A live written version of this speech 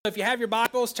If you have your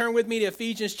Bibles, turn with me to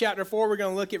Ephesians chapter 4. We're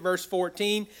going to look at verse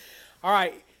 14. All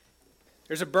right,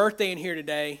 there's a birthday in here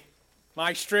today.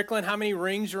 Mike Strickland, how many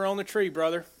rings are on the tree,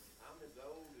 brother? I'm as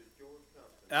old as George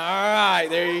Compton. All right,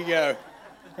 there you go.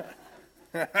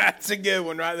 That's a good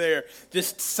one right there.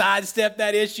 Just sidestep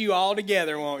that issue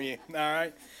altogether, won't you? All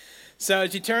right. So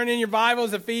as you turn in your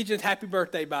Bibles, Ephesians, happy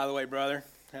birthday, by the way, brother.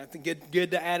 That's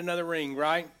good to add another ring,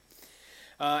 right?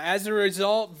 As a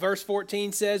result, verse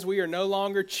 14 says, we are no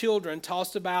longer children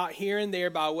tossed about here and there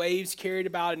by waves carried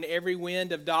about in every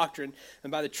wind of doctrine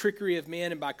and by the trickery of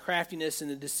men and by craftiness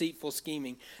and the deceitful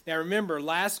scheming. Now remember,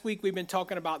 last week we've been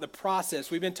talking about the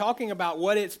process. We've been talking about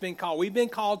what it's been called. We've been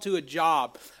called to a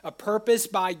job, a purpose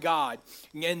by God.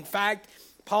 In fact,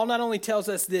 Paul not only tells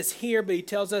us this here, but he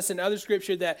tells us in other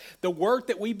scripture that the work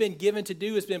that we've been given to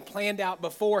do has been planned out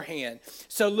beforehand.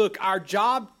 So look, our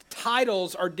job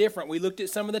titles are different. We looked at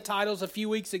some of the titles a few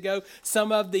weeks ago,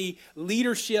 some of the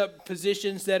leadership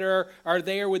positions that are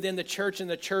there within the church and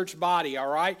the church body, all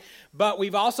right? But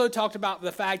we've also talked about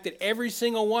the fact that every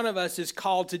single one of us is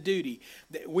called to duty.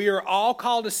 We are all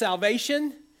called to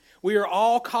salvation. We are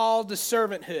all called to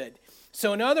servanthood.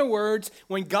 So in other words,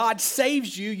 when God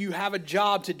saves you, you have a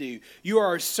job to do. You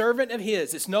are a servant of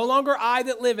His. It's no longer I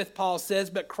that liveth, Paul says,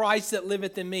 but Christ that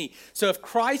liveth in me. So if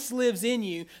Christ lives in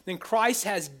you, then Christ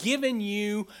has given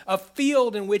you a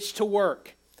field in which to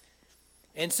work.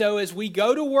 And so as we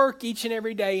go to work each and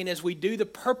every day and as we do the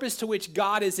purpose to which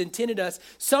God has intended us,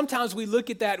 sometimes we look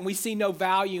at that and we see no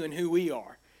value in who we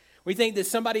are. We think that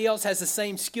somebody else has the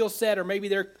same skill set, or maybe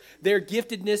their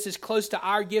giftedness is close to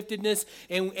our giftedness,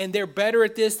 and they're better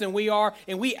at this than we are,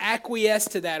 and we acquiesce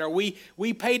to that, or we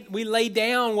lay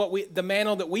down the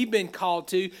mantle that we've been called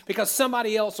to because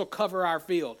somebody else will cover our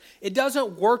field. It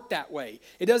doesn't work that way.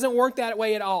 It doesn't work that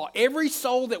way at all. Every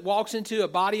soul that walks into a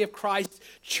body of Christ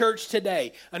church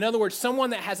today, in other words, someone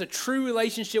that has a true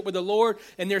relationship with the Lord,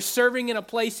 and they're serving in a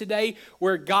place today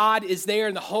where God is there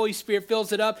and the Holy Spirit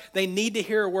fills it up, they need to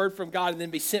hear a word from God and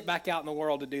then be sent back out in the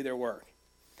world to do their work.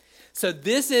 So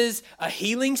this is a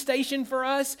healing station for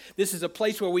us. This is a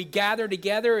place where we gather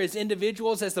together as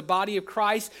individuals, as the body of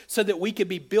Christ, so that we could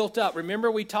be built up.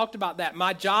 Remember, we talked about that.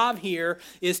 My job here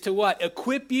is to what?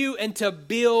 Equip you and to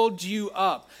build you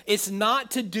up. It's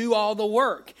not to do all the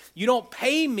work. You don't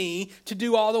pay me to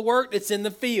do all the work that's in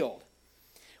the field.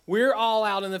 We're all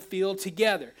out in the field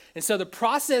together. And so the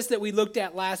process that we looked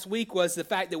at last week was the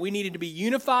fact that we needed to be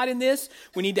unified in this.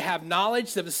 We need to have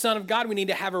knowledge of the Son of God. We need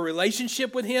to have a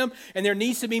relationship with Him. And there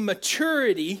needs to be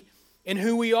maturity in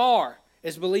who we are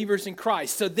as believers in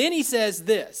Christ. So then he says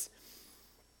this.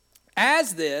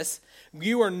 As this,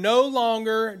 you are no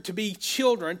longer to be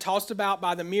children tossed about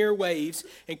by the mere waves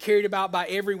and carried about by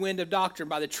every wind of doctrine,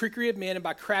 by the trickery of men and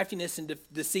by craftiness and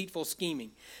deceitful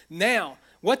scheming. Now,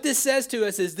 what this says to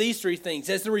us is these three things.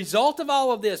 As the result of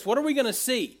all of this, what are we going to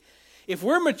see? If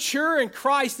we're mature in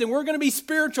Christ, then we're going to be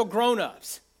spiritual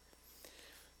grown-ups.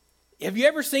 Have you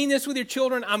ever seen this with your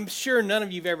children? I'm sure none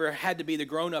of you have ever had to be the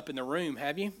grown-up in the room,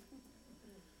 have you?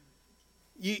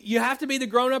 You have to be the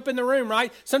grown-up in the room,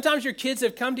 right? Sometimes your kids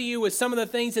have come to you with some of the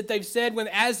things that they've said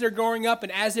as they're growing up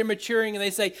and as they're maturing, and they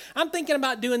say, I'm thinking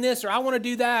about doing this, or I want to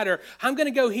do that, or I'm going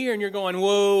to go here, and you're going,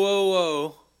 whoa, whoa,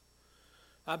 whoa.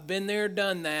 I've been there,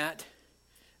 done that.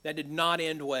 That did not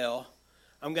end well.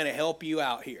 I'm going to help you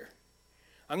out here.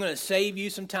 I'm going to save you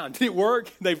some time. Did it work?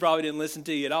 They probably didn't listen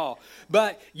to you at all.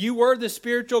 But you were the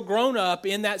spiritual grown-up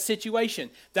in that situation.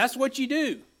 That's what you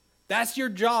do. That's your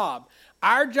job.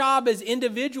 Our job as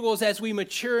individuals as we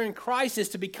mature in Christ is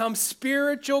to become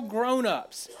spiritual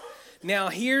grown-ups. Now,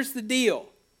 here's the deal.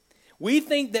 We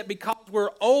think that because we're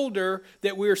older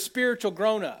that we're spiritual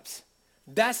grown-ups.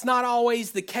 That's not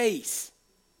always the case.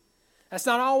 That's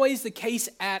not always the case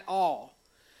at all.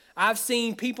 I've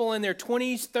seen people in their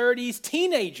 20s, 30s,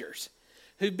 teenagers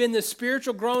who've been the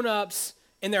spiritual grown-ups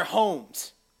in their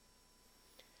homes.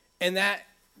 And that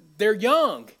they're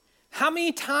young. How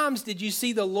many times did you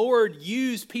see the Lord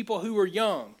use people who were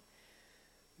young?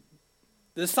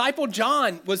 The disciple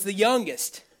John was the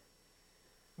youngest,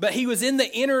 but he was in the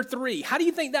inner three. How do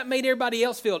you think that made everybody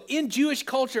else feel? In Jewish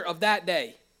culture of that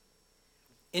day.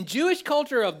 In Jewish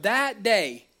culture of that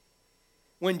day,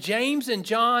 when James and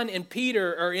John and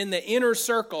Peter are in the inner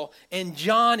circle and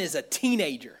John is a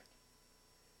teenager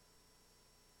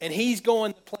and he's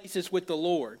going to places with the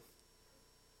Lord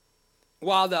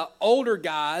while the older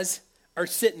guys are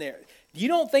sitting there. You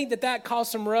don't think that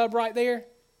caused some rub right there?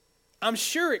 I'm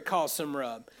sure it caused some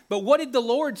rub. But what did the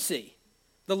Lord see?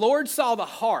 The Lord saw the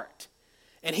heart.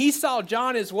 And He saw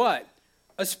John as what?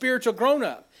 A spiritual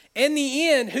grown-up. In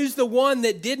the end, who's the one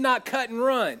that did not cut and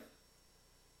run?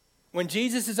 When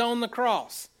Jesus is on the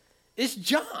cross, It's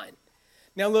John.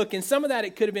 Now look, in some of that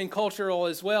it could have been cultural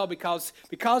as well because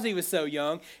he was so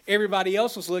young, everybody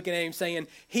else was looking at him saying,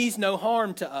 he's no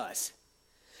harm to us.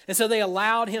 And so they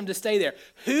allowed him to stay there.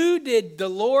 Who did the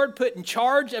Lord put in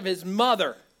charge of his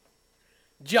mother?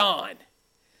 John.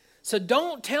 So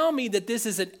don't tell me that this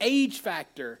is an age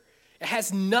factor. It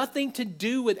has nothing to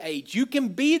do with age. You can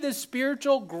be the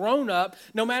spiritual grown-up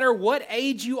no matter what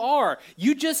age you are.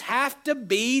 You just have to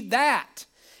be that.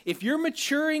 If you're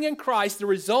maturing in Christ, the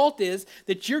result is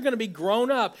that you're going to be grown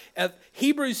up.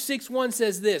 Hebrews 6:1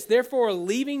 says this, therefore,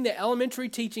 leaving the elementary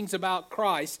teachings about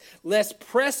Christ, let's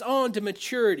press on to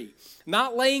maturity,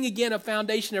 not laying again a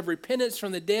foundation of repentance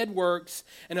from the dead works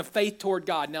and of faith toward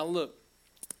God. Now look,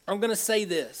 I'm going to say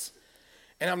this,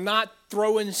 and I'm not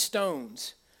throwing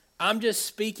stones. I'm just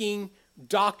speaking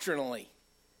doctrinally.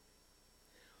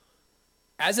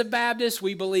 As a Baptist,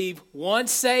 we believe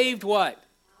once saved, what?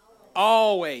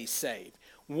 Always saved.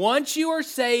 Once you are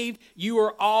saved, you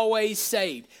are always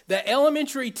saved. The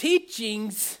elementary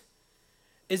teachings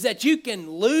is that you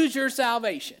can lose your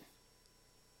salvation.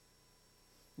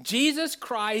 Jesus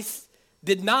Christ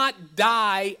did not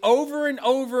die over and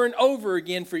over and over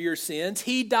again for your sins.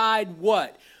 He died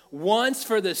what? Once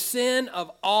for the sin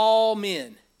of all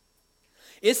men.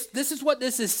 This is what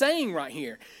this is saying right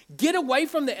here. Get away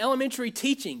from the elementary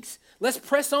teachings. Let's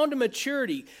press on to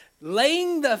maturity,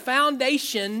 laying the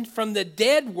foundation from the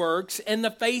dead works and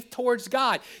the faith towards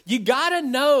God. You got to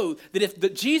know that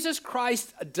if Jesus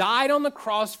Christ died on the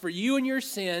cross for you and your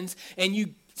sins, and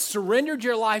you surrendered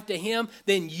your life to him,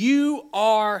 then you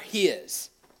are his.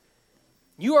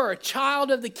 You are a child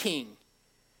of the King.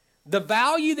 The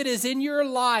value that is in your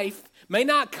life may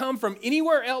not come from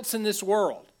anywhere else in this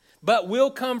world, but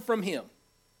will come from him.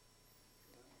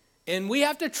 And we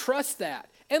have to trust that.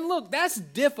 And look, that's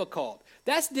difficult.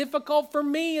 That's difficult for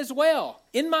me as well.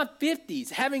 In my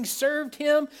 50s, having served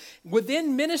him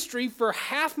within ministry for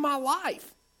half my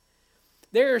life,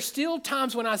 there are still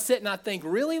times when I sit and I think,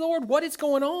 really, Lord, what is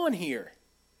going on here?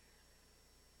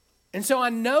 And so I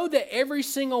know that every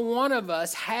single one of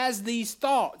us has these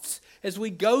thoughts as we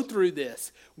go through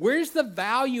this. Where's the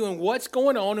value in what's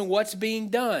going on and what's being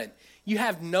done? You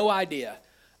have no idea.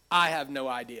 I have no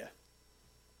idea.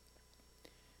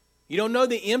 You don't know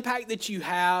the impact that you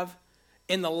have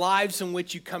in the lives in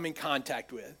which you come in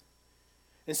contact with.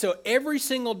 And so every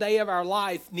single day of our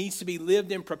life needs to be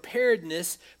lived in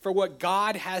preparedness for what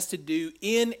God has to do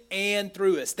in and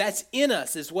through us. That's in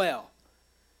us as well.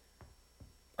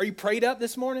 Are you prayed up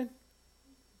this morning?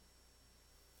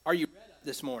 Are you read up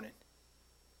this morning?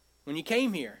 When you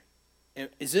came here,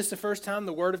 is this the first time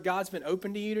the Word of God's been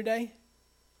opened to you today?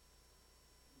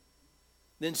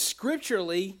 Then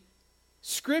scripturally,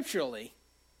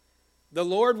 the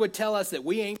Lord would tell us that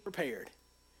we ain't prepared.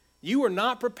 You were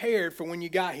not prepared for when you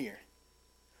got here.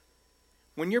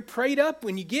 When you're prayed up,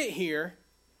 when you get here,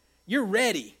 you're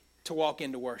ready to walk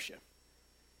into worship.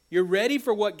 You're ready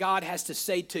for what God has to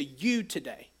say to you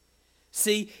today.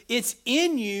 See, it's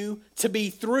in you to be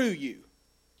through you.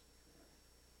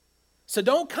 So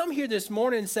don't come here this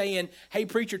morning saying, hey,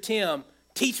 Preacher Tim,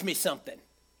 teach me something.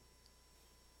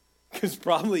 Because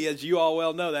probably, as you all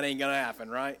well know, that ain't going to happen,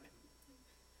 right?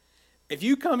 If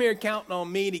you come here counting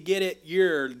on me to get it,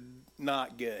 you're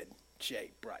not good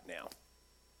shape right now.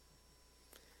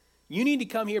 You need to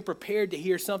come here prepared to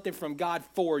hear something from God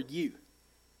for you.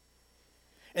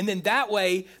 And then that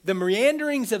way, the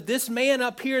meanderings of this man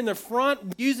up here in the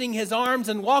front, using his arms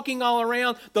and walking all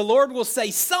around, the Lord will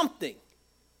say something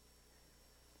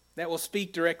that will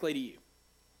speak directly to you.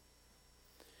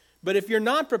 But if you're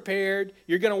not prepared,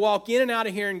 you're going to walk in and out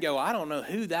of here and go, I don't know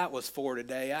who that was for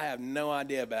today. I have no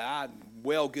idea, but I'm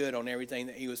well good on everything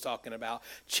that he was talking about.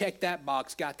 Check that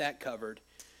box, got that covered.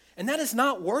 And that is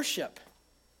not worship.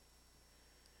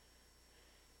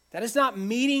 That is not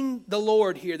meeting the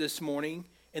Lord here this morning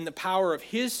in the power of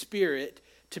his Spirit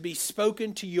to be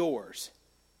spoken to yours.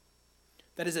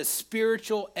 That is a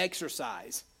spiritual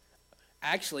exercise.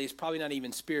 Actually, it's probably not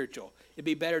even spiritual. It'd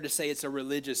be better to say it's a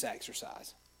religious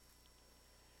exercise.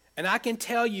 And I can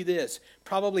tell you this,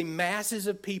 probably masses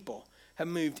of people have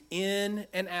moved in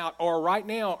and out, or right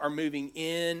now are moving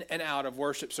in and out of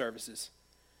worship services.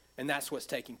 And that's what's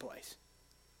taking place.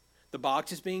 The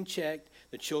box is being checked.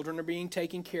 The children are being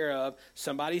taken care of.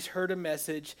 Somebody's heard a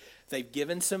message. They've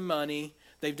given some money.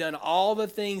 They've done all the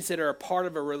things that are a part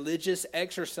of a religious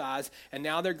exercise. And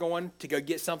now they're going to go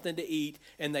get something to eat.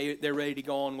 And they're ready to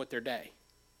go on with their day.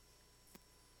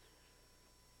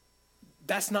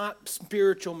 That's not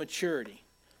spiritual maturity.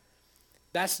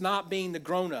 That's not being the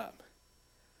grown-up.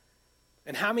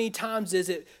 And how many times is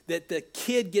it that the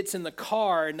kid gets in the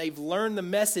car and they've learned the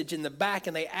message in the back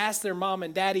and they ask their mom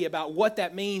and daddy about what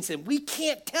that means, and we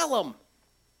can't tell them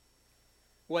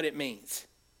what it means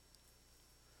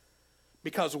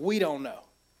because we don't know.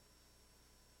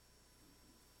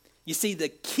 You see, the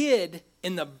kid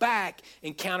in the back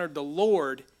encountered the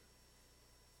Lord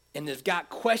and has got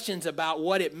questions about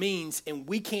what it means, and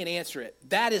we can't answer it.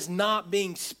 That is not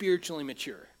being spiritually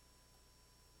mature.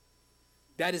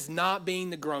 That is not being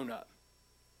the grown-up.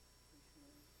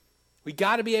 We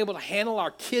got to be able to handle our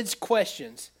kids'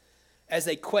 questions as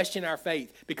they question our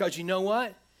faith. Because you know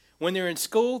what? When they're in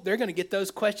school, they're going to get those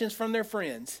questions from their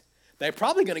friends. They're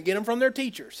probably going to get them from their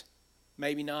teachers.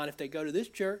 Maybe not if they go to this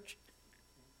church,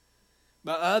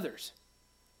 but others.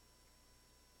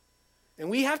 And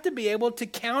we have to be able to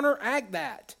counteract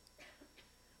that.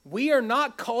 We are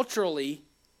not culturally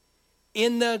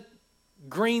in the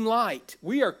green light.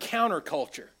 We are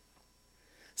counterculture.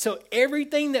 So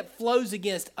everything that flows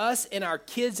against us and our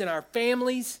kids and our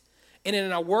families and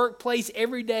in our workplace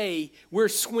every day, we're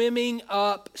swimming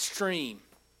upstream.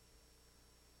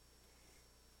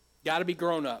 Got to be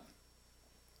grown up.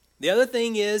 The other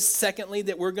thing is, secondly,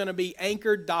 that we're going to be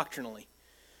anchored doctrinally.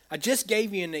 I just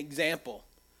gave you an example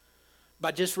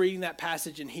by just reading that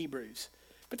passage in Hebrews.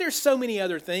 But there's so many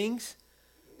other things.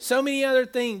 So many other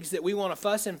things that we want to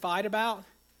fuss and fight about.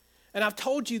 And I've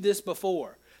told you this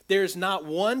before. There's not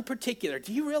one particular.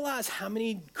 Do you realize how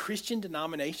many Christian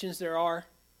denominations there are?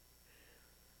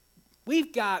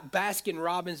 We've got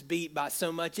Baskin-Robbins beat by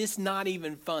so much, it's not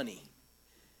even funny.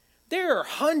 There are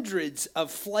hundreds of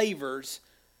flavors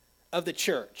of the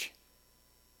church.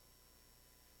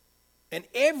 And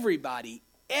everybody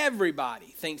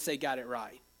thinks they got it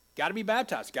right. Got to be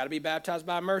baptized. Got to be baptized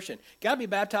by immersion. Got to be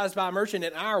baptized by immersion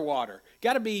in our water.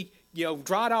 Got to be,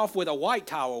 dried off with a white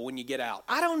towel when you get out.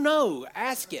 I don't know.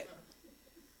 Ask it.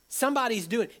 Somebody's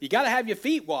doing it. You got to have your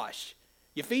feet washed.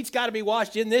 Your feet's got to be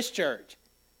washed in this church.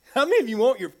 How many of you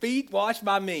want your feet washed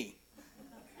by me?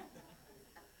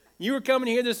 You were coming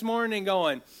here this morning and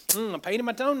going, I'm painting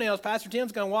my toenails. Pastor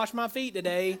Tim's going to wash my feet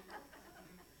today.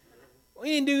 We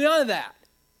didn't do none of that.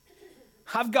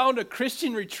 I've gone to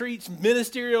Christian retreats,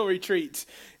 ministerial retreats,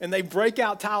 and they break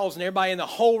out towels and everybody in the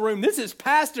whole room. This is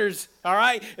pastors, all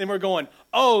right? And we're going,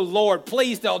 oh, Lord,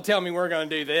 please don't tell me we're going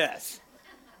to do this.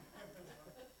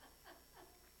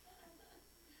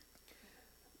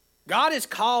 God has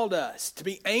called us to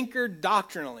be anchored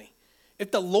doctrinally.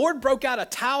 If the Lord broke out a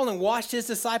towel and washed his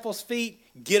disciples' feet,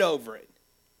 get over it.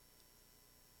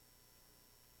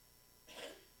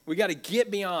 We got to get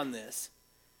beyond this.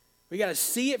 We got to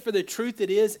see it for the truth it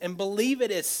is and believe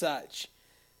it as such.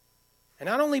 And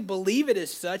not only believe it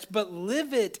as such, but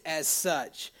live it as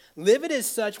such. Live it as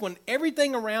such when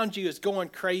everything around you is going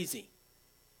crazy.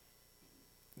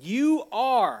 You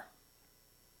are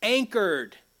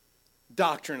anchored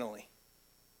doctrinally.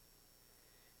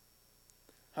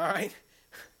 All right?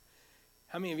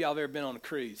 How many of y'all have ever been on a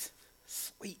cruise?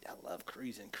 Sweet, I love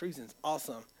cruising. Cruising's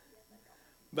awesome.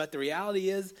 But the reality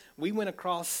is, we went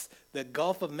across the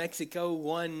Gulf of Mexico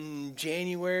one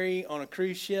January on a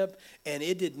cruise ship, and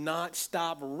it did not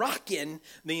stop rocking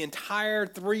the entire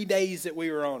 3 days that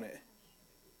we were on it.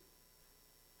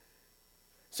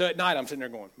 So at night, I'm sitting there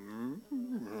going,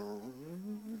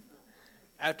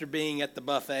 after being at the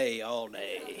buffet all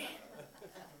day.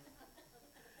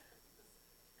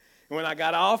 And when I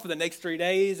got off for the next 3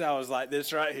 days, I was like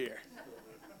this right here.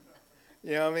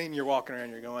 You know what I mean? You're walking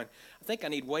around, you're going, I think I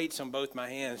need weights on both my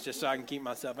hands just so I can keep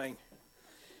myself anchored.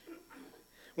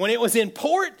 When it was in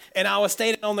port and I was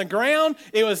standing on the ground,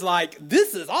 it was like,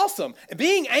 this is awesome.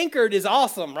 Being anchored is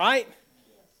awesome, right?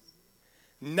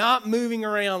 Not moving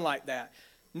around like that.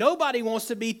 Nobody wants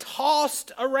to be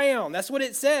tossed around. That's what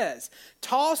it says.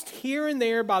 Tossed here and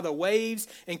there by the waves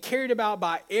and carried about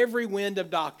by every wind of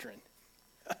doctrine.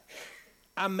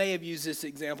 I may have used this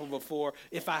example before.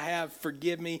 If I have,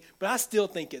 forgive me. But I still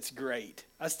think it's great.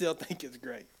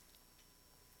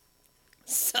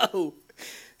 So,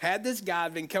 had this guy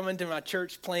been coming to my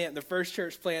church plant, the first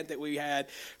church plant that we had,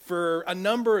 for a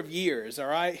number of years, all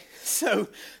right? So,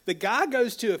 the guy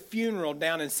goes to a funeral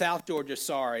down in South Georgia.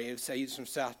 Sorry, he's from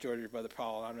South Georgia, Brother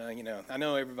Paul. I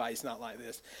know everybody's not like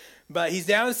this. But he's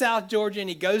down in South Georgia, and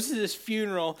he goes to this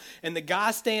funeral, and the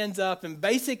guy stands up, and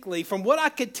basically, from what I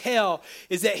could tell,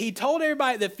 is that he told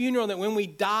everybody at the funeral that when we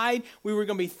died, we were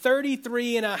going to be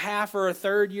 33 and a half or a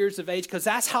third years of age, because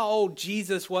that's how old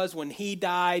Jesus was when he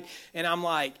died. And I'm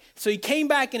like, so he came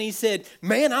back and he said,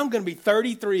 man, I'm going to be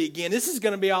 33 again. This is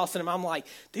going to be awesome. And I'm like,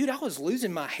 dude, I was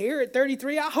losing my hair at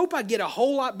 33. I hope I get a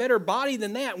whole lot better body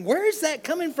than that. Where is that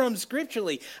coming from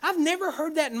scripturally? I've never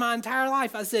heard that in my entire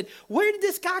life. I said, where did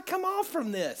this guy come off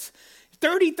from this?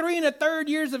 33 and a third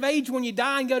years of age when you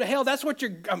die and go to hell, that's what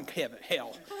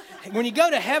hell. When you go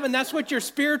to heaven, that's what your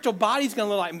spiritual body's going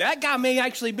to look like. That guy may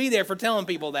actually be there for telling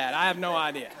people that. I have no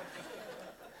idea.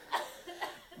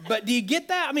 But do you get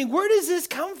that? I mean, where does this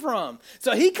come from?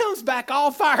 So he comes back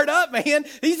all fired up, man.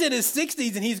 He's in his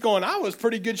 60s and he's going, I was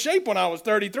pretty good shape when I was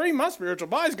 33. My spiritual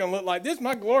body's going to look like this.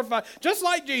 My glorified, just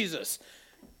like Jesus.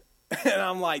 And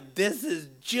I'm like, this is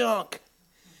junk.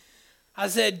 I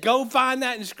said, go find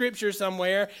that in Scripture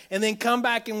somewhere and then come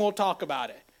back and we'll talk about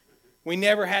it. We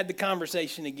never had the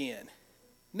conversation again.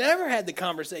 Never had the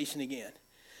conversation again.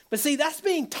 But see, that's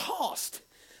being tossed.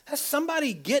 That's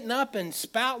somebody getting up and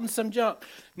spouting some junk.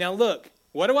 Now look,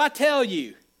 what do I tell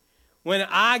you when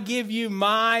I give you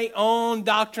my own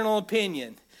doctrinal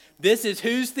opinion? This is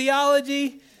whose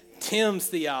theology? Tim's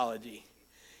theology.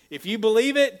 If you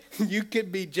believe it, you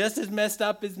could be just as messed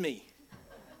up as me.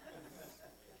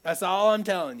 That's all I'm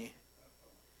telling you.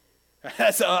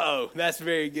 That's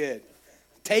very good.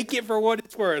 Take it for what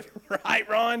it's worth. Right,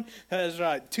 Ron? That's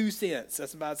right. 2 cents.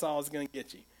 That's all it's going to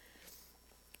get you.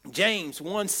 James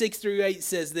 1:6-8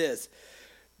 says this,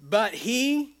 but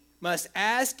he must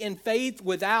ask in faith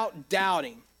without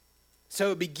doubting.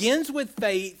 So it begins with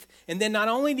faith, and then not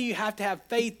only do you have to have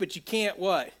faith, but you can't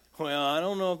what? Well, I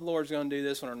don't know if the Lord's going to do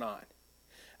this one or not.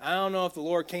 I don't know if the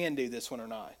Lord can do this one or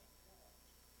not.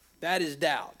 That is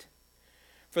doubt.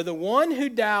 For the one who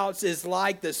doubts is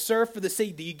like the surf of the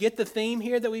sea. Do you get the theme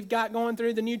here that we've got going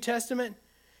through the New Testament?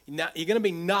 You're going to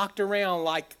be knocked around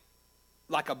like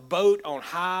a boat on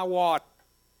high water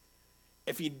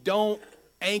if you don't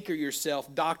anchor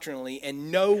yourself doctrinally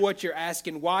and know what you're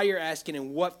asking, why you're asking,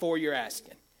 and what for you're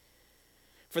asking.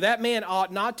 For that man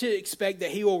ought not to expect that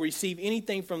he will receive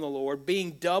anything from the Lord,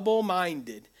 being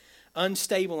double-minded,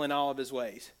 unstable in all of his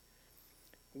ways.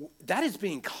 That is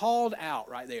being called out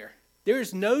right there. There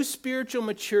is no spiritual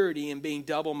maturity in being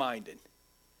double-minded.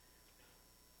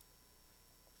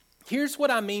 Here's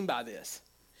what I mean by this.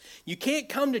 You can't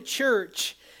come to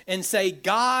church and say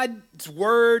God's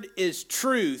word is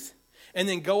truth and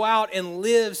then go out and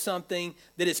live something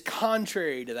that is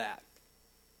contrary to that.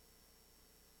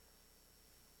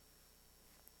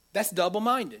 That's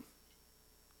double-minded.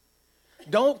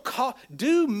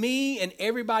 Do me and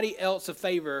everybody else a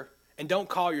favor and don't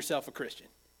call yourself a Christian.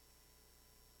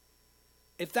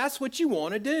 If that's what you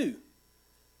want to do.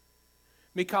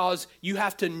 Because you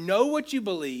have to know what you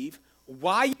believe,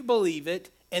 why you believe it,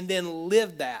 and then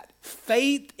live that.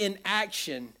 Faith in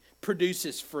action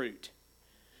produces fruit.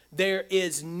 There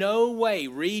is no way,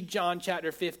 read John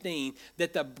chapter 15,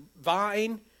 that the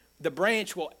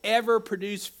branch will ever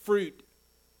produce fruit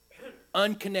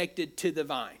unconnected to the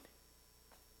vine.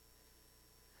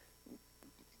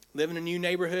 Live in a new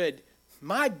neighborhood.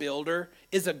 My builder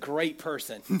is a great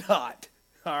person. Not.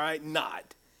 All right?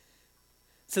 Not.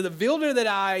 So the builder that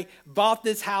I bought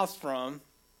this house from,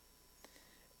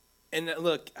 and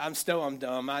look, I'm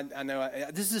dumb. I know.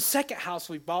 This is the second house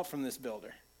we bought from this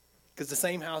builder. Because the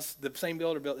same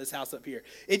builder built this house up here.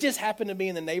 It just happened to be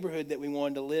in the neighborhood that we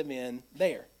wanted to live in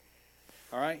there.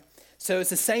 All right? So it's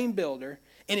the same builder.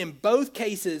 And in both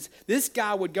cases, this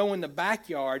guy would go in the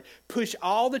backyard, push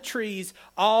all the trees,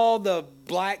 all the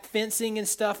black fencing and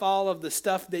stuff, all of the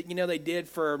stuff that, they did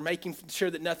for making sure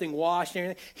that nothing washed and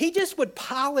everything. He just would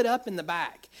pile it up in the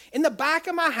back. In the back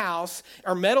of my house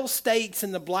are metal stakes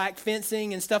and the black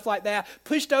fencing and stuff like that,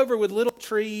 pushed over with little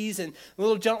trees and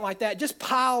little junk like that, just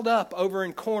piled up over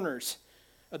in corners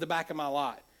of the back of my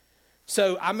lot.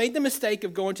 So I made the mistake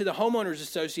of going to the homeowners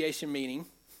association meeting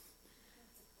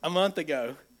a month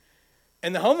ago.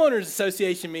 And the homeowners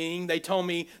association meeting, they told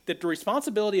me that the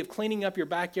responsibility of cleaning up your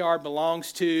backyard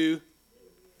belongs to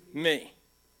me.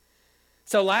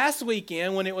 So last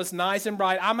weekend, when it was nice and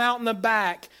bright, I'm out in the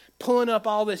back pulling up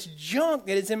all this junk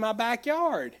that is in my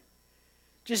backyard.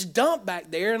 Just dumped back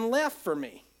there and left for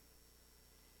me.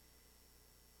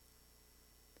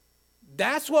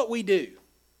 That's what we do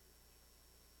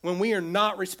when we are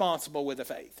not responsible with the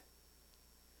faith.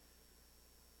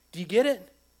 Do you get it?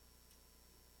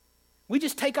 We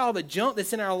just take all the junk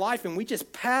that's in our life and we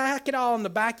just pack it all in the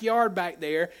backyard back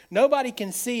there. Nobody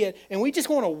can see it, and we just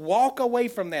want to walk away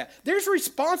from that. There's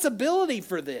responsibility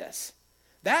for this.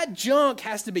 That junk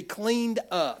has to be cleaned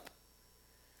up.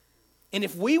 And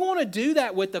if we want to do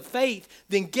that with the faith,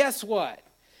 then guess what?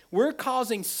 We're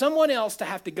causing someone else to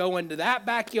have to go into that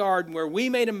backyard where we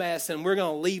made a mess, and we're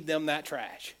going to leave them that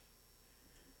trash.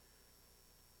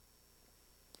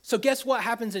 So guess what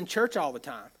happens in church all the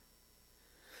time?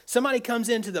 Somebody comes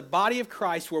into the body of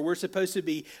Christ where we're supposed to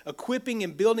be equipping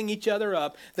and building each other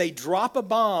up. They drop a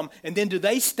bomb, and then do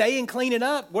they stay and clean it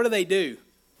up? What do?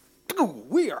 Ooh,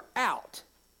 we are out.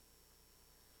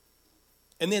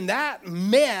 And then that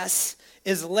mess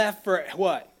is left for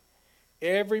what?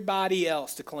 Everybody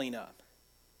else to clean up.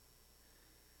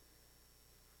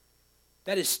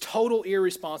 That is total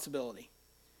irresponsibility.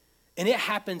 And it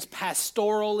happens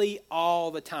pastorally all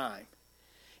the time.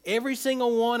 Every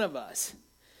single one of us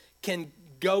can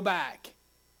go back.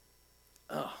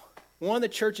 One of the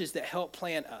churches that helped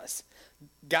plant us,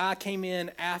 guy came in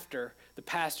after the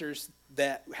pastors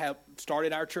that have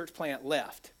started our church plant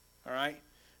left. All right?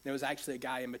 There was actually a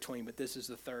guy in between, but this is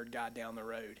the third guy down the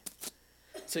road.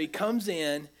 So he comes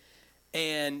in,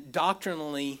 and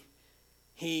doctrinally,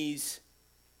 he's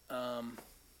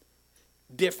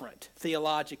different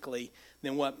theologically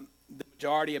than what the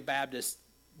majority of Baptists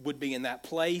would be in that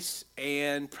place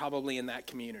and probably in that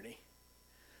community.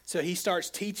 So he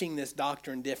starts teaching this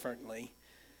doctrine differently.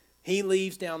 He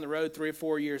leaves down the road 3 or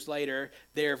 4 years later.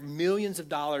 They're millions of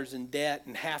dollars in debt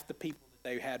and half the people that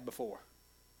they had before.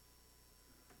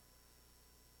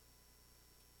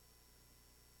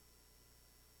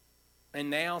 And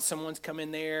now someone's come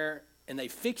in there and they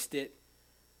fixed it,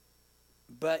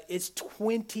 but it's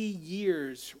 20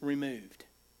 years removed.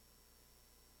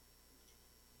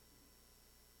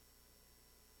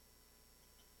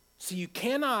 So you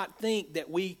cannot think that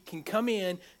we can come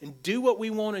in and do what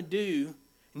we want to do,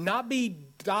 not be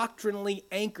doctrinally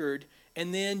anchored,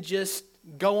 and then just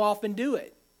go off and do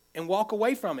it and walk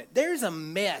away from it. There's a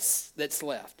mess that's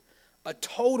left, a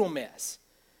total mess.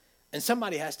 And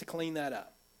somebody has to clean that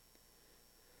up.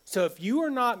 So if you are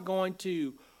not going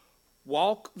to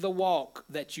walk the walk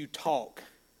that you talk,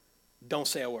 don't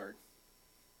say a word.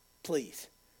 Please.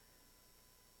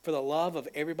 For the love of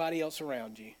everybody else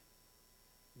around you,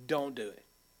 don't do it.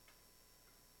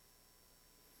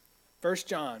 1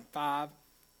 John 5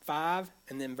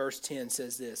 and then verse 10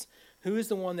 says this. Who is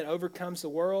the one that overcomes the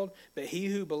world? But he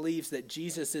who believes that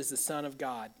Jesus is the Son of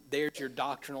God. There's your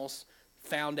doctrinal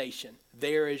foundation.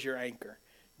 There is your anchor.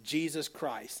 Jesus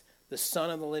Christ, the Son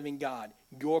of the living God,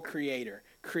 your creator,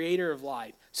 creator of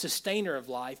life, sustainer of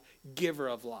life, giver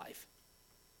of life.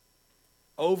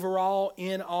 Overall,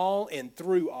 in all, and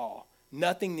through all.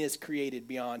 Nothing is created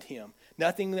beyond him.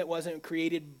 Nothing that wasn't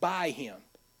created by him.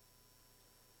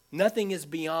 Nothing is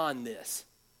beyond this.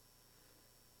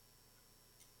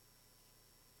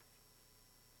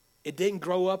 It didn't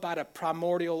grow up out of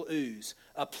primordial ooze.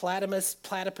 A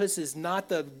platypus is not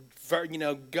the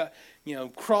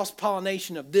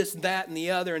cross-pollination of this, that, and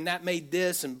the other, and that made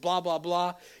this, and blah, blah,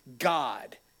 blah.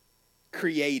 God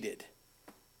created.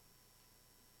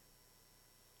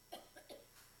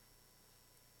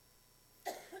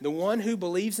 The one who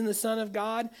believes in the Son of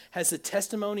God has a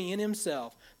testimony in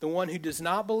himself. The one who does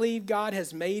not believe God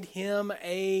has made him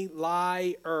a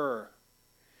liar,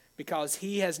 because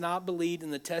he has not believed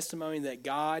in the testimony that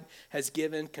God has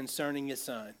given concerning his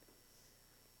Son.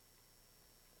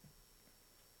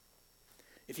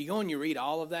 If you go and you read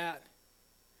all of that,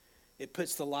 it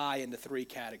puts the lie into 3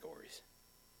 categories.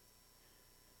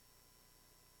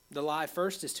 The lie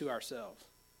first is to ourselves.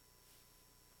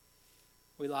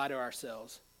 We lie to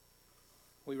ourselves.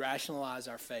 We rationalize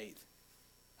our faith.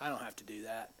 I don't have to do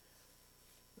that.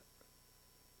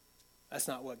 That's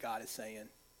not what God is saying.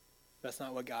 That's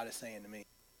not what God is saying to me.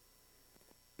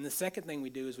 And the second thing we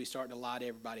do is we start to lie to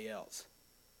everybody else.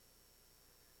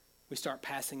 We start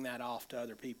passing that off to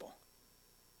other people.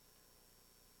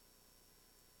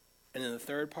 And then the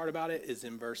third part about it is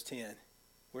in verse 10.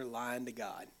 We're lying to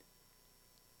God.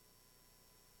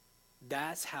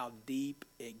 That's how deep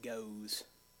it goes.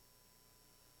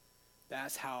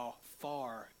 That's how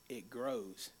far it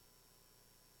grows.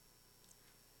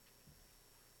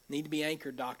 Need to be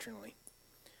anchored doctrinally.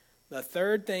 The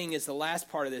third thing is the last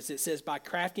part of this. It says, by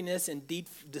craftiness and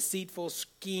deceitful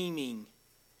scheming.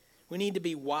 We need to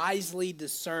be wisely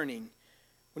discerning.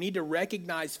 We need to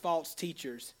recognize false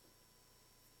teachers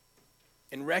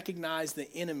and recognize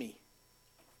the enemy,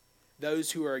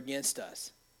 those who are against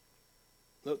us.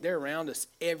 Look, they're around us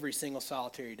every single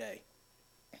solitary day.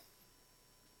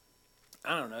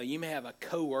 I don't know, you may have a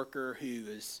coworker who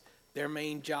is Their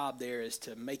main job there is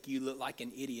to make you look like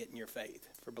an idiot in your faith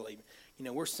for believing. You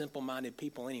know, we're simple-minded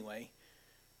people anyway.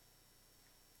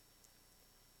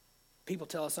 People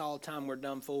tell us all the time we're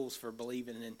dumb fools for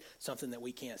believing in something that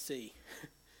we can't see.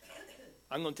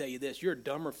 I'm going to tell you this. You're a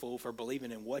dumber fool for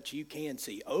believing in what you can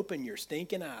see. Open your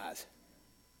stinking eyes.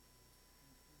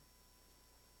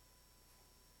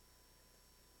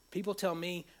 People tell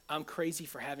me I'm crazy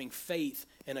for having faith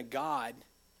in a God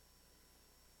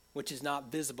which is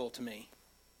not visible to me.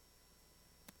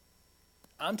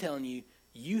 I'm telling you,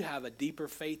 you have a deeper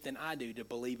faith than I do to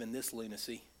believe in this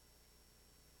lunacy.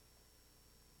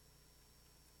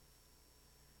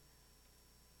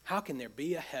 How can there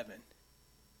be a heaven?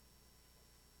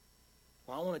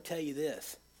 Well, I want to tell you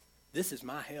this. This is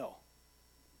my hell.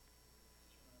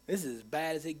 This is as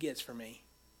bad as it gets for me.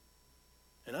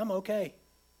 And I'm okay.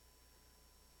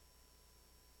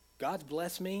 God's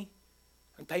blessed me.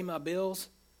 I can pay my bills.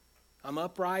 I'm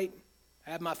upright.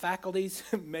 I have my faculties.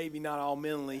 Maybe not all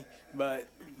mentally, but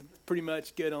pretty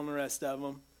much good on the rest of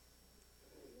them.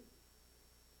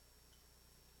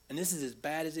 And this is as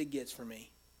bad as it gets for me.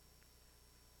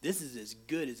 This is as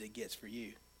good as it gets for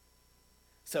you.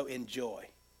 So enjoy.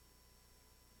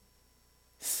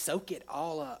 Soak it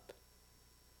all up.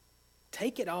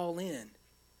 Take it all in.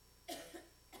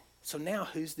 So now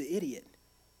who's the idiot?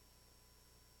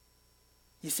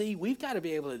 You see, we've got to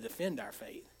be able to defend our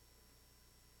faith.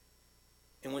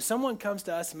 And when someone comes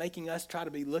to us making us try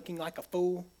to be looking like a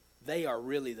fool, they are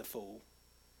really the fool.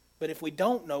 But if we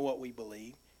don't know what we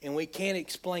believe and we can't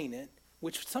explain it,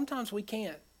 which sometimes we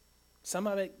can't, some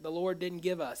of it the Lord didn't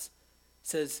give us,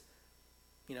 says,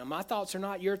 you know, my thoughts are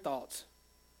not your thoughts.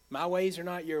 My ways are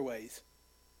not your ways.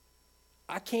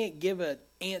 I can't give an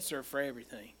answer for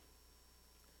everything.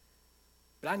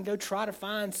 But I can go try to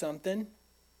find something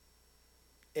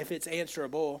if it's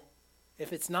answerable.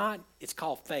 If it's not, it's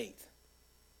called faith.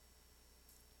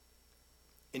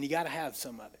 And you got to have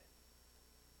some of it.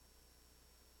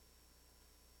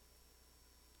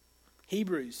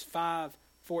 Hebrews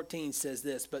 5:14 says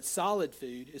this, but solid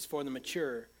food is for the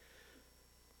mature,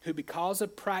 who because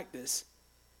of practice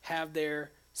have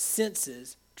their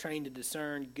senses trained to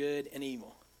discern good and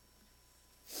evil.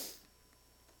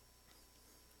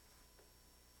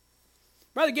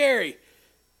 Brother Gary,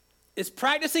 is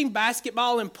practicing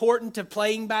basketball important to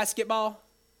playing basketball?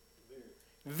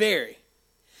 Very.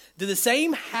 Do the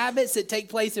same habits that take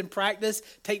place in practice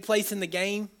take place in the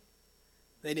game?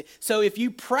 They do. So if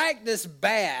you practice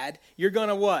bad, you're going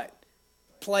to what?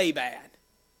 Play bad.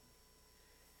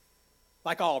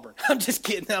 Like Auburn. I'm just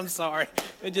kidding. I'm sorry.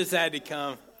 It just had to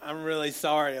come. I'm really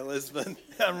sorry, Elizabeth.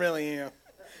 I really am.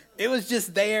 It was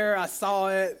just there. I saw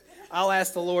it. I'll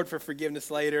ask the Lord for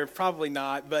forgiveness later. Probably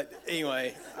not. But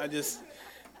anyway, I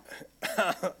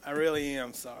really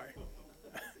am sorry.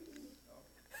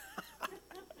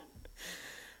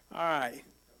 All right,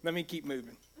 let me keep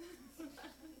moving.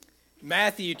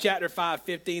 Matthew chapter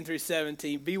 5:15 through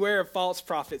 17. Beware of false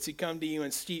prophets who come to you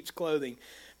in sheep's clothing,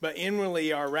 but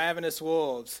inwardly are ravenous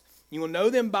wolves. You will know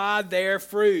them by their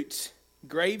fruits.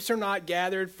 Grapes are not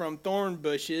gathered from thorn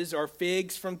bushes or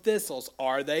figs from thistles,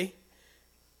 are they?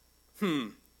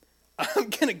 I'm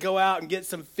going to go out and get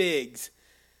some figs.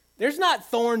 There's not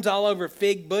thorns all over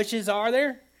fig bushes, are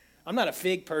there? I'm not a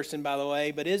fig person, by the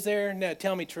way, but is there? No,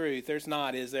 tell me truth. There's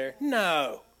not, is there?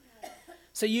 No.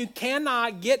 So you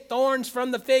cannot get thorns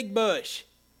from the fig bush.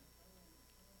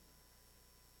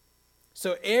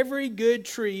 So every good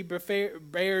tree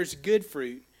bears good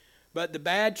fruit, but the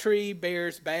bad tree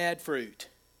bears bad fruit.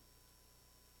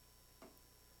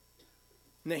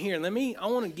 Now here, I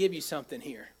want to give you something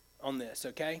here on this,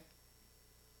 okay?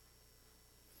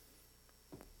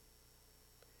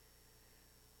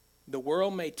 The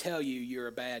world may tell you you're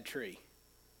a bad tree.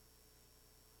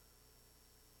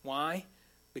 Why?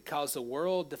 Because the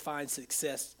world defines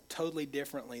success totally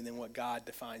differently than what God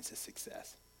defines as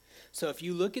success. So if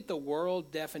you look at the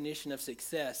world definition of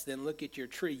success, then look at your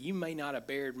tree. You may not have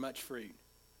bared much fruit.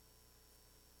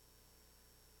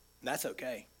 That's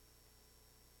okay.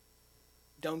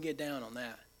 Don't get down on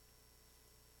that.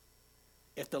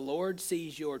 If the Lord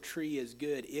sees your tree as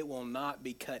good, it will not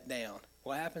be cut down.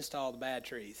 What happens to all the bad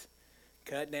trees?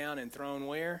 Cut down and thrown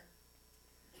where?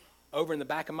 Over in the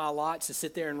back of my lots to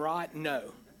sit there and rot?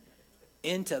 No.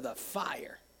 Into the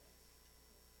fire.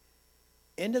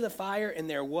 Into the fire, and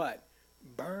they're what?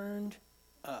 Burned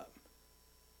up.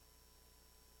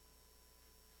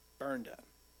 Burned up.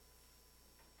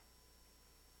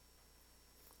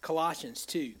 Colossians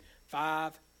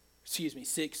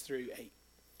 6 through 8.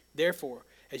 Therefore,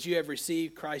 as you have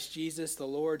received Christ Jesus the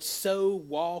Lord, so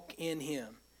walk in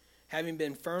him, having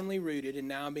been firmly rooted and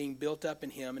now being built up in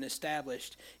him and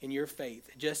established in your faith,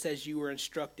 just as you were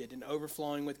instructed and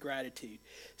overflowing with gratitude.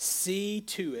 See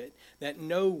to it that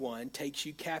no one takes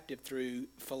you captive through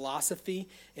philosophy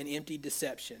and empty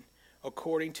deception,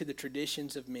 according to the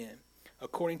traditions of men,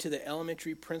 according to the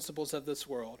elementary principles of this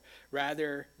world,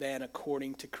 rather than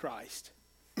according to Christ.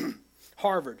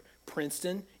 Harvard,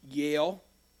 Princeton, Yale.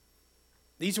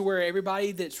 These are where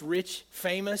everybody that's rich,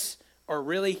 famous, or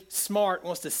really smart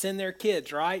wants to send their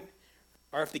kids, right?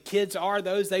 Or if the kids are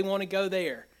those, they want to go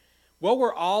there. What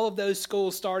were all of those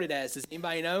schools started as? Does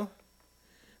anybody know?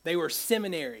 They were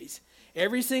seminaries.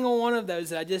 Every single one of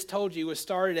those that I just told you was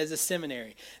started as a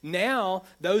seminary. Now,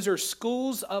 those are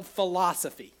schools of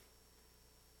philosophy.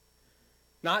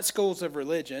 Not schools of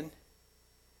religion.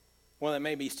 Well, it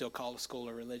may be still called a school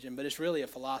of religion, but it's really a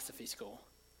philosophy school.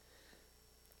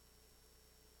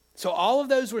 So all of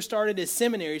those were started as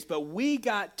seminaries, but we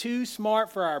got too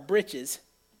smart for our britches.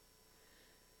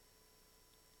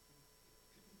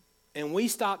 And we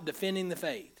stopped defending the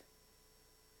faith.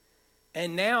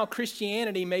 And now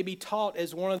Christianity may be taught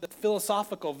as one of the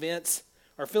philosophical vents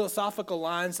or philosophical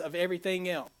lines of everything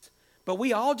else. But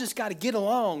we all just got to get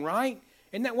along, right?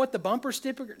 Isn't that what the bumper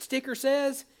sticker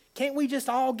says? Can't we just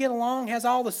all get along? Has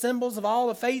all the symbols of all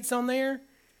the faiths on there?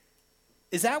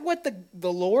 Is that what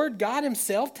the Lord God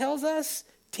himself tells us?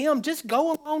 Tim, just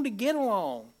go along to get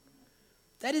along.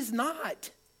 That is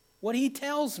not what he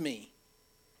tells me.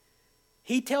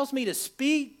 He tells me to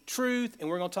speak truth, and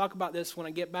we're going to talk about this when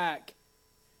I get back.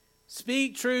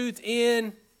 Speak truth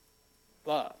in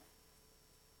love.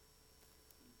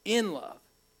 In love.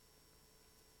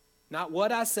 Not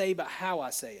what I say, but how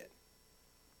I say it.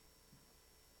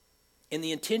 In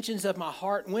the intentions of my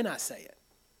heart when I say it.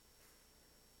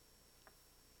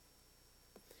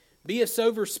 Be a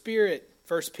sober spirit,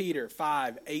 1 Peter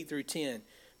 5, 8 through 10.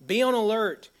 Be on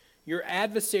alert. Your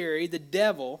adversary, the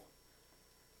devil,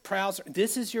 prowls.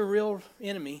 This is your real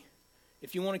enemy.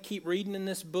 If you want to keep reading in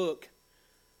this book,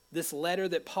 this letter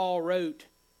that Paul wrote,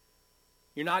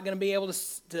 you're not going to be able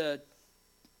to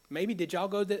maybe did y'all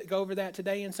go over that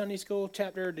today in Sunday school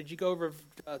chapter? Did you go over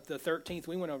the 13th?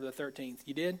 We went over the 13th.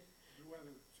 You did? We went to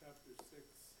chapter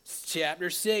 6. Chapter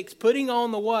 6. Putting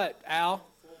on the what, Al?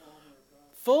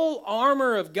 Full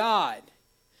armor of God.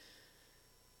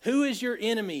 Who is your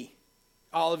enemy?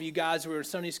 All of you guys who are in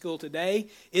Sunday school today.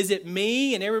 Is it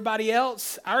me and everybody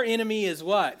else? Our enemy is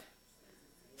what?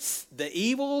 The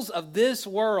evils of this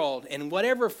world in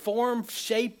whatever form,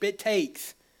 shape it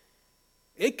takes.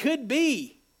 It could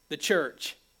be the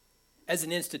church as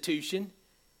an institution.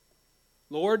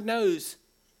 Lord knows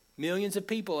millions of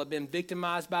people have been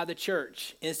victimized by the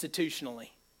church institutionally.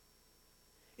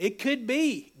 It could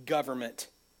be government.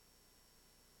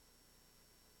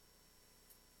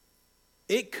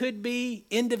 It could be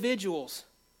individuals.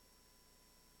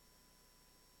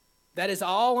 That is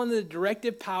all under the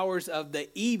directive powers of the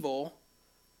evil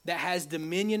that has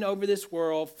dominion over this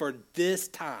world for this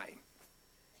time.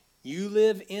 You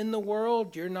live in the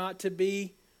world, you're not to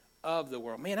be of the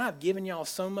world. Man, I've given y'all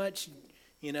so much,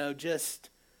 just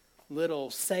little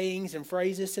sayings and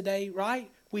phrases today, right?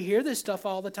 We hear this stuff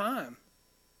all the time.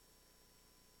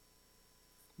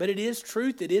 But it is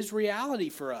truth, it is reality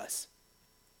for us.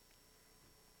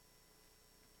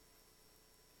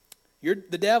 The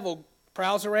devil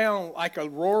prowls around like a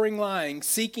roaring lion,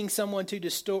 seeking someone to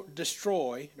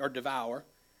destroy or devour.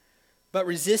 But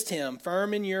resist him,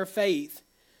 firm in your faith,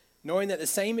 knowing that the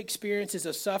same experiences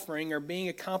of suffering are being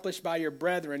accomplished by your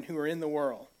brethren who are in the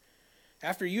world.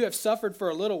 After you have suffered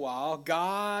for a little while,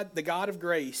 God, the God of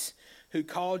grace, who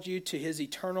called you to his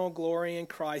eternal glory in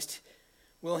Christ,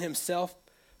 will himself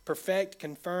perfect,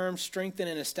 confirm, strengthen,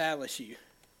 and establish you.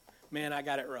 Man, I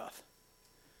got it rough.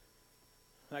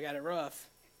 I got it rough.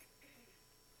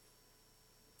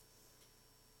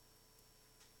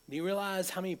 Do you realize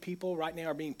how many people right now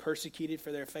are being persecuted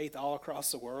for their faith all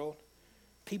across the world?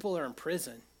 People are in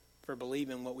prison for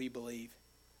believing what we believe.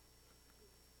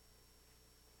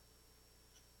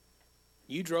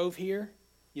 You drove here,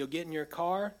 you'll get in your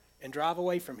car and drive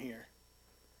away from here.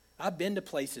 I've been to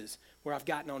places where I've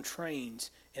gotten on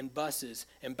trains and buses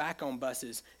and back on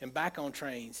buses and back on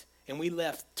trains. And we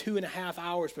left 2.5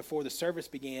 hours before the service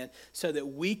began so that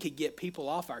we could get people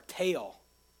off our tail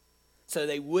so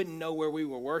they wouldn't know where we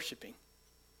were worshiping.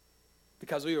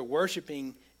 Because we were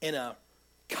worshiping in a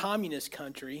communist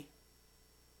country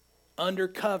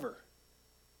undercover.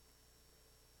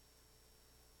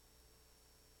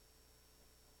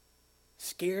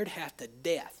 Scared half to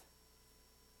death.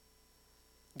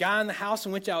 Guy in the house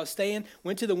in which I was staying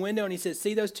went to the window and he said,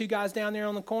 "See those two guys down there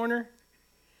on the corner?"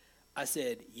 I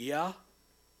said, "Yeah."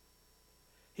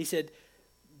 He said,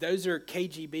 those are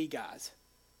KGB guys.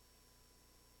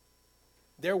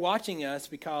 They're watching us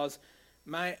because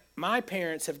my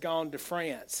parents have gone to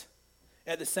France.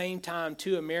 At the same time,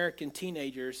 2 American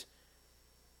teenagers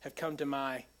have come to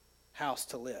my house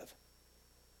to live.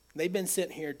 They've been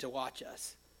sitting here to watch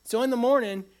us. So in the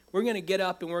morning, we're going to get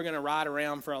up and we're going to ride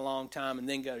around for a long time and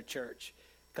then go to church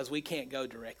because we can't go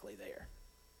directly there.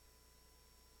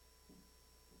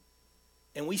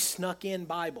 And we snuck in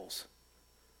Bibles.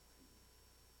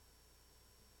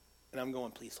 And I'm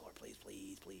going, please, Lord, please,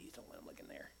 please, please, don't let them look in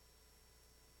there.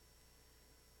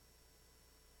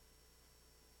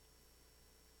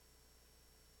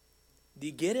 Do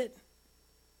you get it?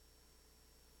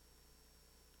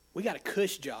 We got a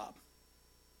cush job.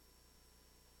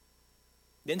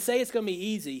 Didn't say it's going to be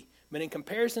easy, but in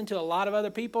comparison to a lot of other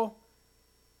people,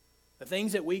 the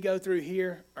things that we go through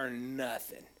here are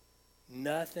nothing.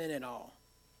 Nothing at all.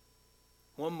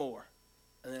 One more,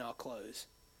 and then I'll close.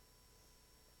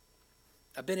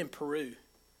 I've been in Peru.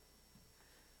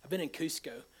 I've been in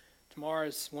Cusco.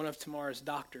 One of tomorrow's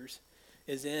doctors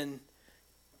is in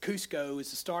Cusco.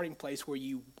 Is the starting place where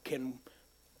you can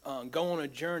go on a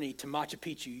journey to Machu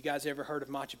Picchu. You guys ever heard of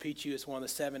Machu Picchu? It's one of the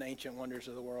 7 ancient wonders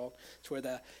of the world. It's where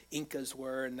the Incas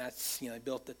were, and that's, they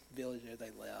built the village there,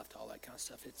 they left, all that kind of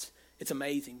stuff. It's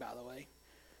amazing, by the way.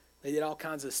 They did all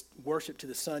kinds of worship to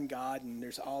the sun god, and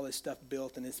there's all this stuff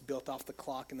built, and it's built off the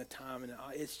clock and the time, and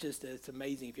it's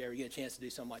amazing if you ever get a chance to do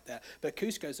something like that. But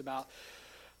Cusco's about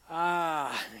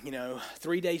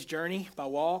 3 days journey by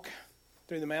walk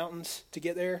through the mountains to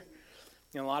get there.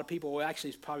 A lot of people, well,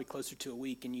 actually it's probably closer to a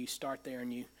week, and you start there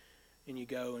and you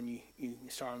go and you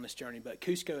start on this journey. But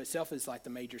Cusco itself is like the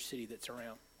major city that's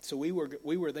around. So we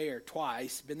were there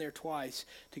twice, been there twice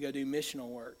to go do missional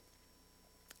work.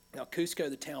 Now Cusco,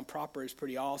 the town proper, is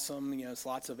pretty awesome. It's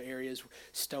lots of areas,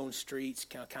 stone streets,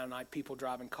 kind of like people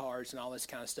driving cars and all this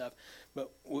kind of stuff.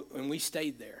 But when we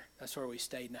stayed there, that's where we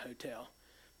stayed in the hotel.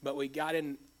 But we got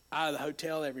out of the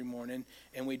hotel every morning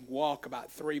and we'd walk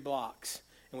about 3 blocks.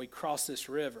 And we crossed this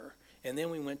river, and then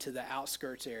we went to the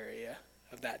outskirts area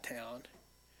of that town.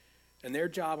 And their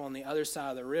job on the other side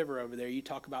of the river over there, you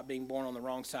talk about being born on the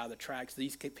wrong side of the tracks.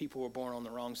 These people were born on the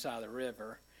wrong side of the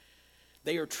river.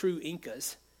 They are true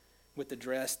Incas with the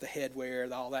dress, the headwear,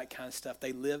 all that kind of stuff.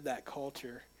 They live that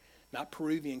culture, not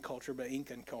Peruvian culture, but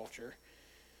Incan culture.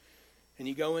 And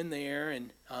you go in there,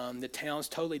 and the town's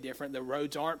totally different. The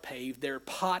roads aren't paved. There are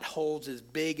potholes as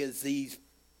big as these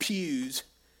pews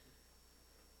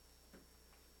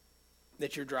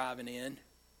that you're driving in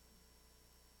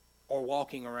or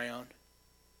walking around.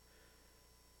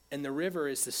 And the river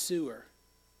is the sewer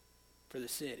for the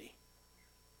city.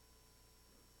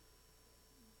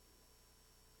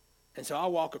 And so I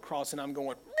walk across and I'm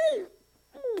going,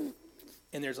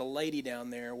 and there's a lady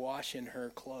down there washing her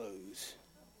clothes.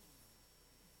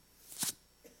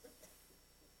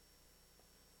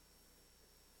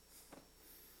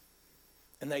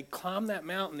 And they climb that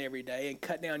mountain every day and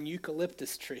cut down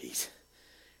eucalyptus trees.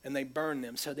 And they burn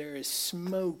them. So there is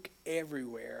smoke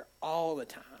everywhere all the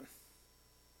time.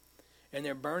 And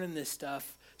they're burning this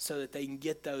stuff so that they can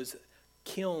get those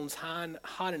kilns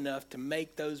hot enough to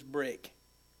make those brick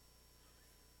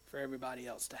for everybody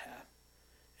else to have.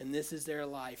 And this is their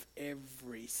life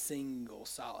every single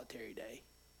solitary day.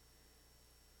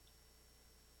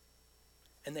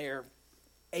 And they are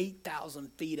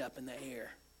 8,000 feet up in the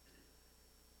air.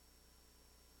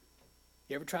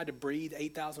 You ever tried to breathe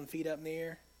 8,000 feet up in the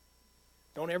air?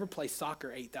 Don't ever play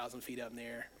soccer 8,000 feet up in the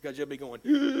air because you'll be going,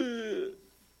 I'm going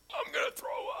to throw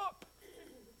up.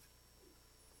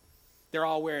 They're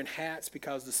all wearing hats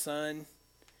because the sun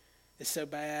is so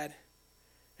bad.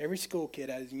 Every school kid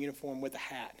has a uniform with a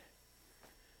hat.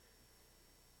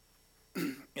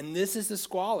 And this is the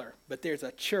squalor, but there's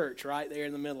a church right there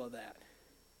in the middle of that.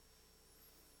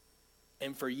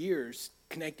 And for years,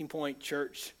 Connecting Point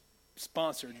Church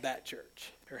sponsored that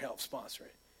church, or helped sponsor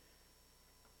it.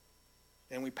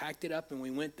 And we packed it up and we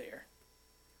went there.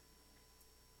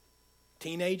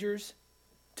 Teenagers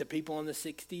to people in the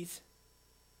 60s.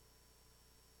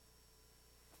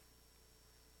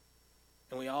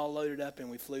 And we all loaded up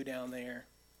and we flew down there.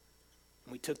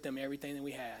 And we took them everything that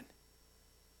we had.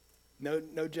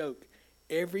 No joke.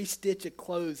 Every stitch of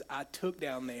clothes I took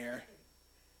down there,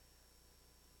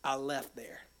 I left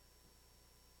there.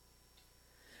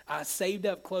 I saved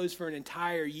up clothes for an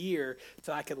entire year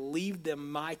so I could leave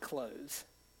them my clothes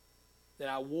that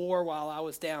I wore while I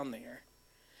was down there.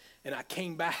 And I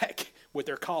came back with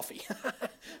their coffee.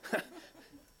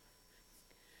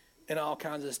 And all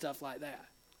kinds of stuff like that.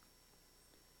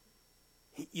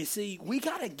 You see, we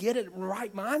got to get a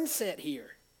right mindset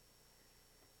here.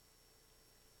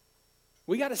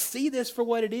 We got to see this for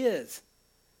what it is.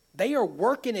 They are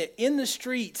working it in the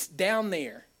streets down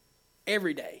there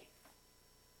every day.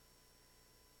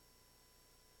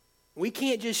 We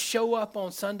can't just show up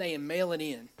on Sunday and mail it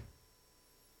in.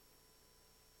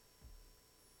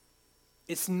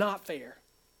 It's not fair.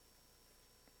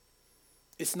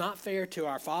 It's not fair to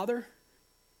our Father,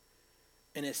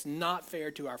 and it's not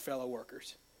fair to our fellow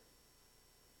workers.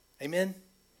 Amen?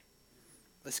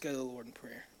 Let's go to the Lord in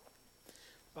prayer.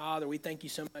 Father, we thank you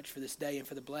so much for this day and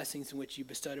for the blessings in which you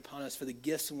bestowed upon us, for the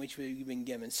gifts in which we've been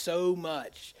given. So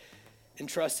much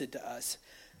entrusted to us.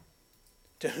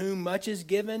 To whom much is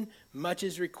given, much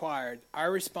is required.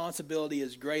 Our responsibility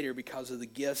is greater because of the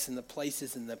gifts and the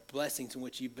places and the blessings in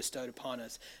which you've bestowed upon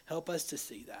us. Help us to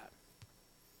see that.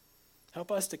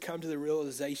 Help us to come to the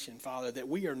realization, Father, that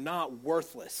we are not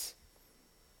worthless.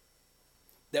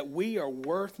 That we are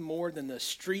worth more than the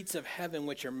streets of heaven,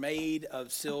 which are made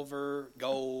of silver,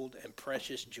 gold, and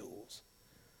precious jewels.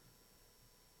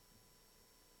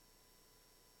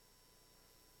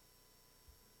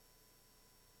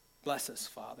 Bless us,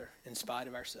 Father, in spite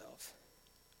of ourselves.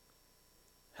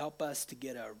 Help us to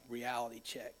get a reality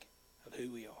check of who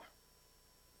we are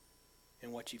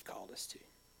and what you've called us to.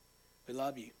 We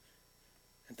love you,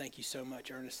 and thank you so much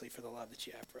earnestly for the love that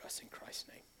you have for us. In Christ's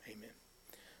name, amen.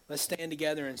 Let's stand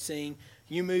together and sing.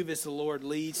 You move as the Lord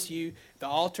leads you. The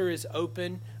altar is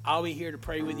open. I'll be here to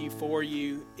pray with you, for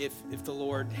you, if the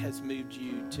Lord has moved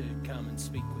you to come and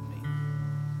speak with me.